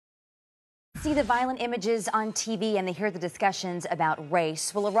See the violent images on TV and they hear the discussions about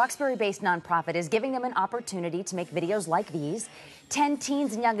race. Well, a Roxbury-based nonprofit is giving them an opportunity to make videos like these. 10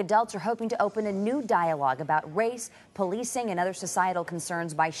 teens and young adults are hoping to open a new dialogue about race, policing, and other societal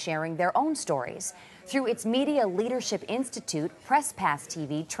concerns by sharing their own stories. Through its Media Leadership Institute, Press Pass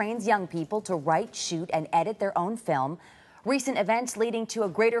TV trains young people to write, shoot, and edit their own film. Recent events leading to a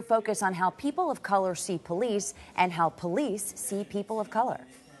greater focus on how people of color see police and how police see people of color.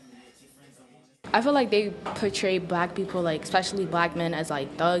 I feel like they portray black people, like especially black men, as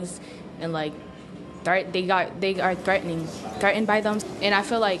like thugs, and like they are threatened by them. And I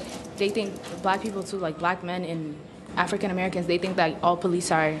feel like they think black people too, like black men and African Americans, they think that all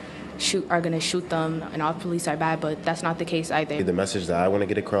police are gonna shoot them and all police are bad, but that's not the case either. The message that I want to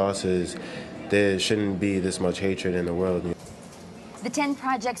get across is there shouldn't be this much hatred in the world. The 10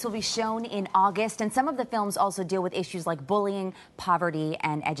 projects will be shown in August, and some of the films also deal with issues like bullying, poverty,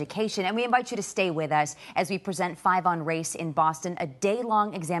 and education. And we invite you to stay with us as we present 5 on Race in Boston, a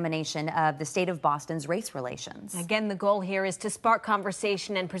day-long examination of the state of Boston's race relations. Again, the goal here is to spark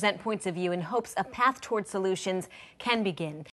conversation and present points of view in hopes a path toward solutions can begin.